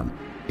the gem.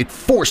 It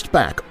forced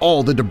back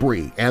all the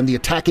debris and the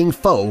attacking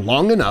foe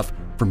long enough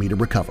for me to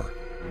recover.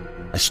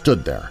 I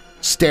stood there,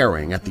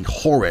 staring at the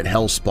horrid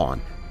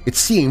hellspawn. It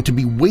seemed to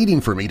be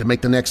waiting for me to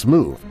make the next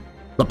move.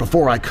 But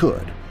before I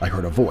could, I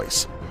heard a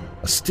voice,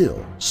 a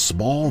still,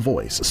 small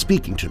voice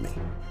speaking to me,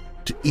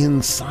 to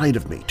inside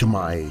of me, to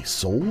my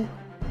soul?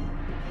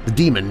 The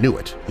demon knew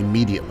it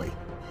immediately,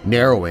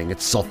 narrowing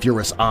its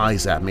sulphurous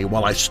eyes at me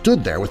while I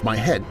stood there with my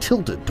head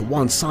tilted to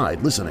one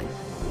side listening.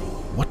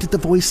 What did the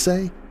voice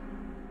say?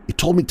 It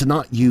told me to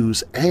not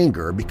use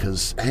anger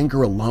because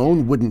anger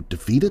alone wouldn't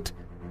defeat it.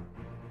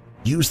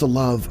 Use the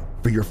love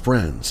for your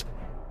friends,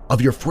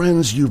 of your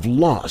friends you've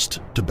lost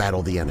to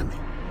battle the enemy.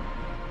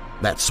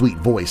 That sweet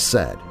voice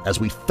said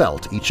as we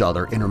felt each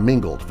other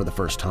intermingled for the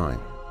first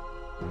time.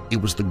 It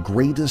was the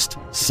greatest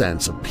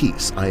sense of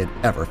peace I had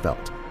ever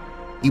felt.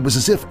 It was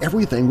as if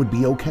everything would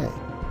be okay.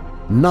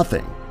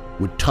 Nothing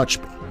would touch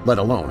me, let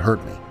alone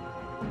hurt me.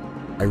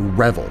 I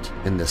reveled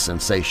in this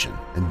sensation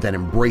and then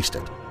embraced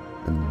it,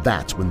 and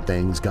that's when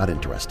things got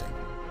interesting.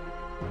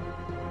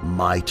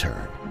 My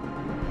turn.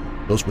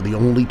 Those were the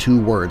only 2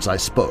 words I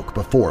spoke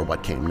before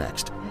what came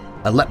next.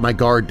 I let my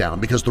guard down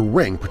because the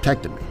ring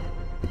protected me.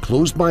 I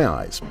closed my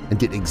eyes and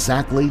did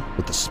exactly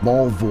what the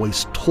small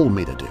voice told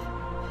me to do.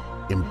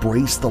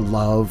 Embrace the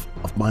love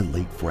of my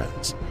late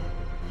friends.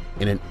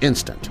 In an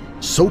instant,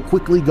 so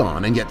quickly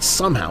gone and yet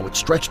somehow it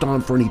stretched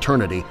on for an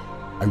eternity,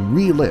 I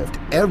relived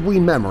every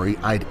memory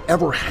I'd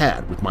ever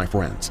had with my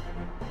friends.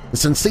 The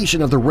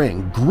sensation of the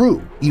ring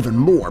grew even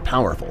more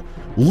powerful,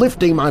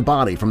 lifting my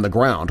body from the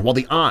ground while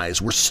the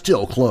eyes were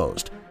still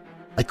closed.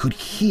 I could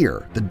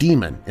hear the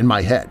demon in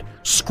my head,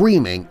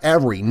 screaming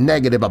every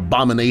negative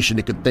abomination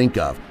it could think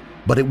of,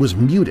 but it was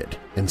muted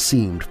and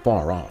seemed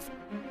far off.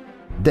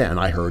 Then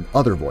I heard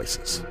other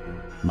voices.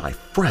 My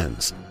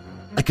friends.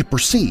 I could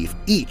perceive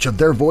each of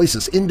their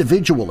voices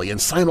individually and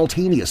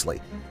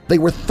simultaneously. They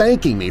were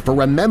thanking me for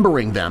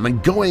remembering them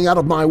and going out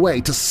of my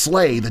way to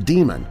slay the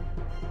demon.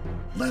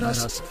 Let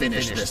us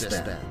finish this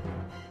then.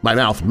 My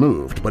mouth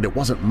moved, but it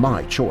wasn't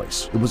my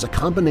choice. It was a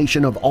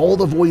combination of all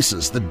the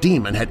voices the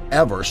demon had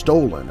ever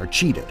stolen or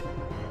cheated.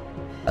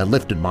 I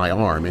lifted my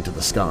arm into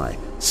the sky,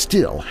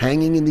 still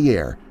hanging in the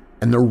air,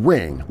 and the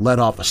ring let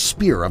off a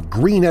spear of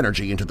green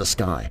energy into the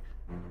sky.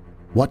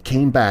 What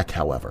came back,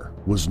 however,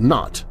 was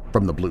not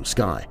from the blue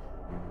sky.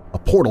 A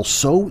portal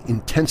so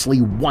intensely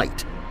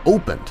white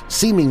opened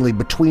seemingly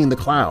between the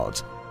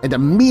clouds and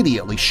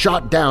immediately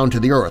shot down to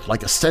the earth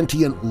like a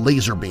sentient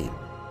laser beam.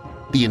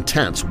 The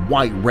intense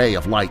white ray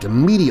of light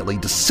immediately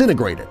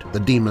disintegrated the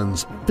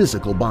demon's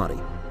physical body,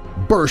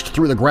 burst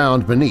through the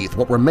ground beneath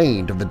what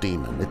remained of the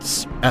demon,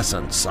 its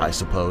essence, I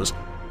suppose,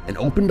 and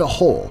opened a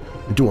hole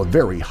into a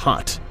very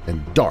hot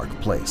and dark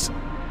place.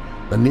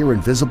 The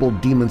near-invisible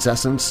demon's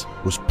essence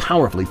was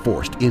powerfully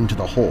forced into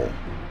the hole,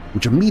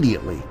 which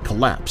immediately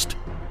collapsed,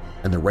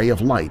 and the ray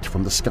of light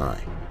from the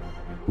sky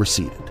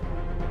receded.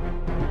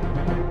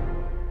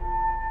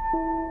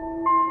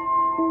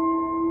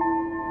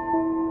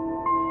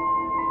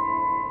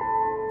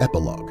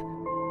 Epilogue.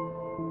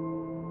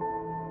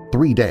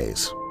 3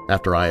 days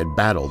after I had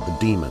battled the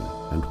demon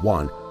and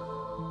won,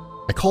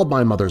 I called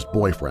my mother's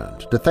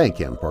boyfriend to thank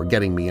him for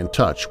getting me in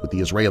touch with the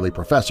Israeli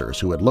professors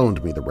who had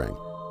loaned me the ring.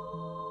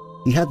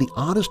 He had the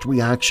oddest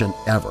reaction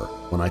ever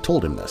when I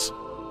told him this.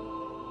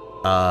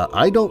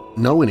 I don't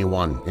know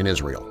anyone in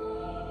Israel.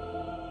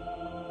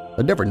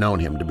 I'd never known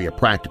him to be a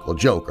practical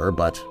joker,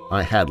 but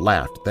I had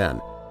laughed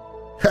then.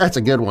 That's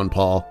a good one,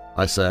 Paul,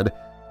 I said,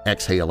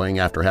 exhaling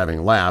after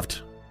having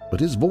laughed, but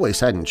his voice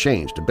hadn't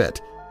changed a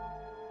bit.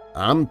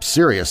 I'm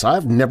serious,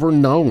 I've never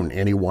known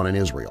anyone in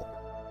Israel.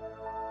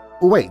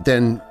 Wait,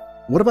 then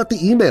what about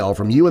the email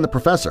from you and the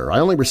professor? I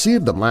only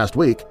received them last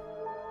week.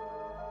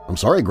 I'm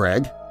sorry,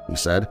 Greg, he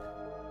said.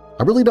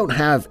 I really don't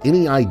have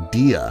any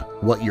idea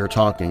what you're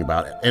talking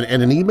about. And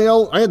an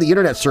email? I had the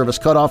internet service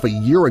cut off a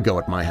year ago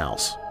at my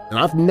house, and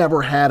I've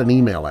never had an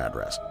email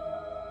address.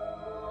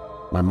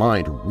 My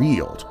mind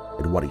reeled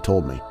at what he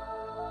told me.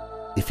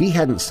 If he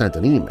hadn't sent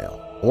an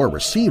email or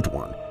received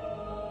one,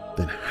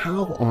 then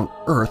how on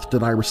earth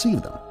did I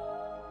receive them?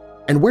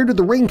 And where did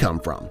the ring come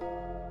from?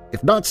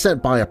 If not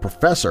sent by a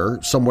professor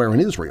somewhere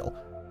in Israel.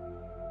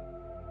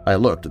 I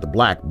looked at the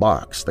black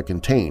box that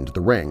contained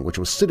the ring, which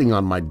was sitting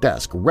on my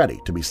desk ready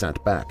to be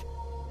sent back.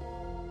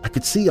 I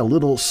could see a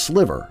little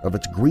sliver of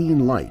its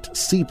green light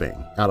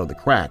seeping out of the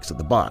cracks of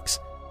the box,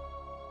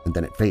 and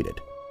then it faded.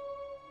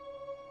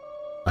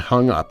 I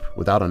hung up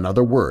without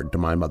another word to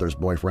my mother's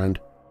boyfriend.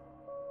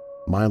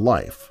 My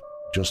life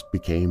just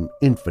became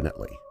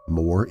infinitely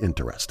more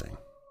interesting.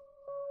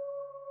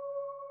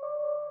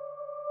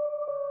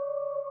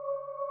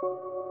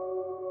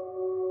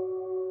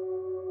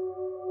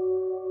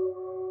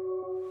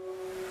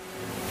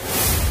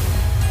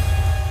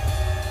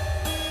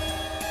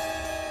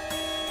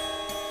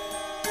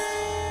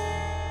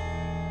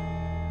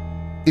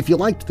 If you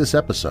liked this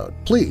episode,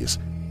 please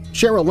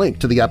share a link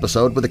to the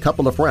episode with a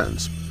couple of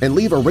friends and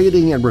leave a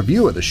rating and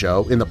review of the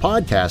show in the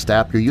podcast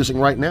app you're using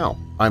right now.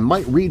 I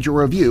might read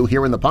your review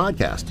here in the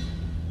podcast.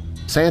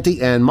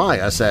 Santi and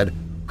Maya said,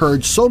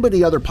 "Heard so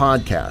many other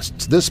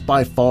podcasts. This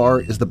by far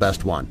is the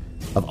best one.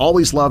 I've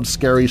always loved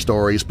scary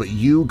stories, but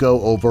you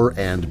go over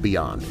and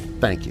beyond.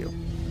 Thank you."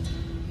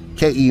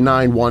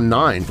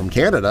 KE919 from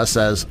Canada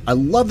says, "I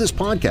love this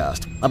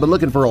podcast. I've been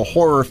looking for a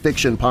horror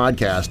fiction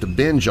podcast to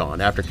binge on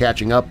after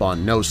catching up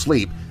on No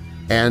Sleep,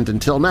 and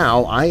until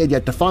now I had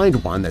yet to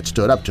find one that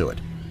stood up to it.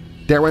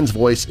 Darren's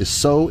voice is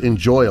so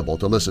enjoyable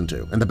to listen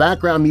to, and the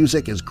background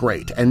music is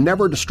great and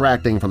never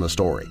distracting from the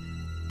story.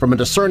 From a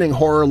discerning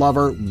horror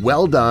lover,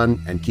 well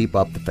done and keep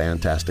up the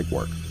fantastic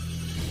work."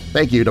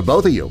 Thank you to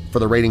both of you for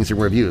the ratings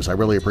and reviews. I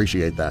really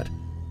appreciate that.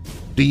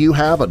 Do you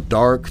have a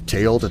dark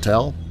tale to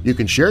tell? You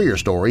can share your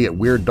story at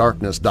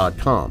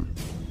WeirdDarkness.com.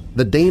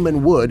 The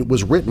Daemon Wood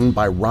was written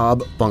by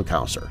Rob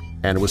Funkhauser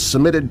and was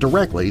submitted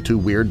directly to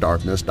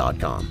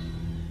WeirdDarkness.com.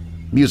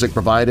 Music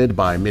provided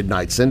by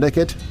Midnight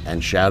Syndicate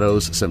and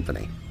Shadows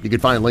Symphony. You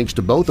can find links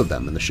to both of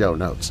them in the show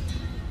notes.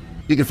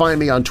 You can find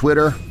me on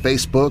Twitter,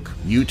 Facebook,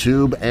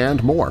 YouTube,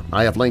 and more.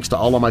 I have links to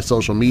all of my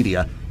social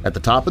media at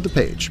the top of the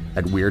page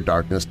at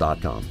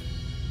WeirdDarkness.com.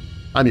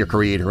 I'm your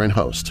creator and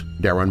host,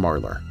 Darren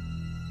Marlar.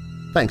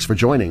 Thanks for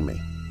joining me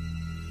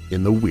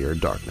in the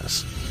Weird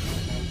Darkness.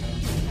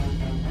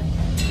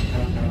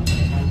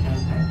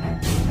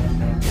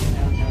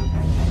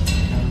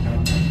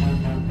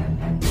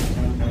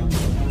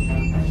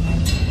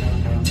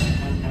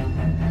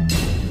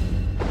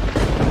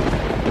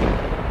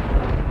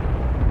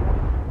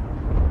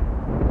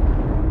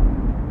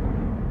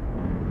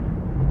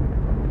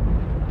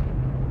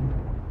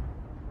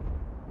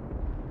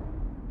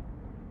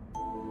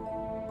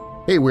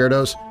 Hey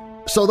Weirdos!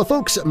 So the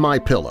folks at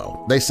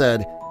MyPillow, they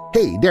said,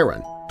 "Hey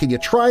Darren, can you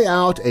try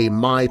out a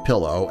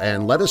MyPillow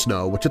and let us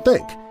know what you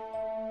think?"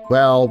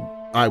 Well,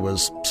 I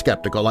was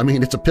skeptical. I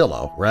mean, it's a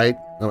pillow, right?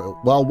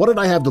 Well, what did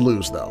I have to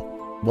lose, though?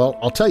 Well,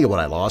 I'll tell you what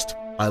I lost.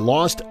 I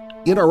lost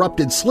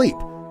interrupted sleep.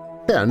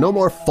 Yeah, no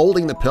more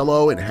folding the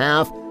pillow in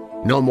half,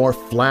 no more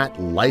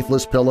flat,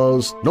 lifeless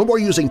pillows, no more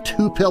using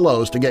two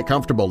pillows to get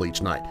comfortable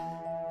each night.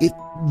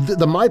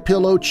 The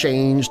MyPillow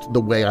changed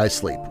the way I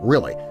sleep,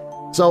 really.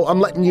 So I'm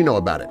letting you know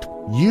about it.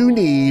 You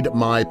need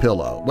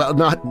MyPillow. Well,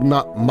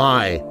 not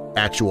my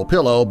actual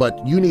pillow,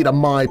 but you need a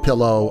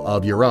MyPillow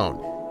of your own.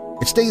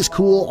 It stays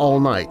cool all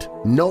night.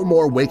 No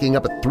more waking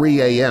up at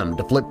 3 a.m.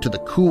 to flip to the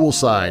cool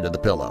side of the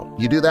pillow.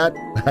 You do that?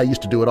 I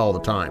used to do it all the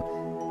time.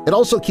 It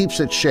also keeps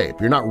its shape.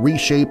 You're not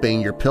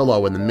reshaping your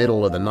pillow in the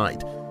middle of the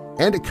night.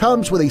 And it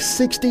comes with a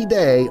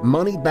 60-day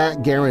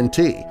money-back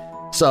guarantee.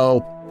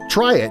 So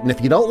try it, and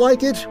if you don't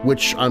like it,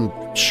 which I'm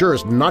sure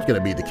is not going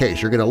to be the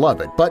case, you're going to love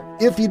it, but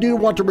if you do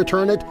want to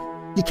return it,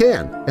 you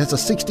can. It has a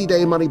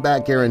 60-day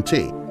money-back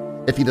guarantee.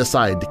 If you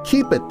decide to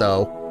keep it,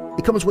 though,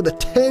 it comes with a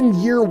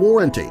 10-year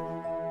warranty.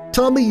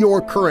 Tell me your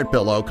current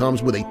pillow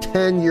comes with a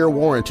 10-year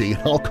warranty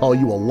and I'll call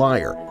you a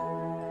liar.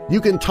 You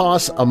can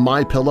toss a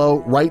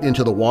MyPillow right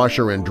into the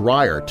washer and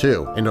dryer,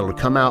 too, and it'll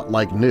come out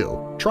like new.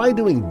 Try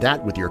doing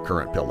that with your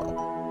current pillow.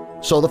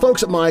 So the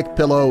folks at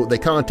MyPillow, they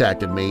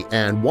contacted me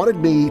and wanted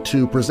me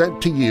to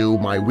present to you,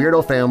 my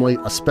weirdo family,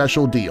 a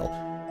special deal.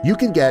 You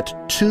can get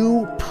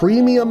 2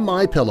 premium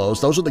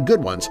MyPillows, those are the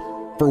good ones,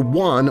 for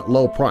one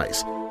low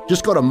price.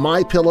 Just go to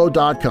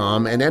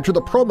MyPillow.com and enter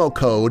the promo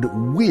code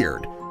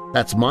WEIRD.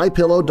 That's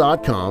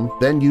MyPillow.com,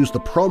 then use the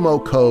promo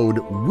code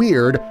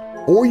WEIRD,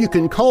 or you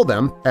can call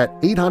them at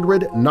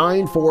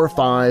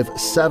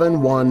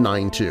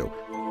 800-945-7192.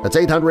 That's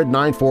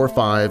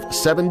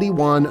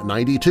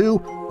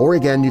 800-945-7192, or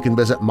again, you can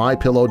visit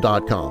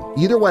MyPillow.com.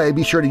 Either way,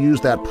 be sure to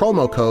use that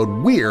promo code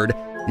WEIRD.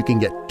 You can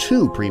get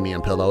 2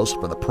 premium pillows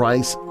for the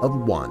price of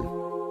 1.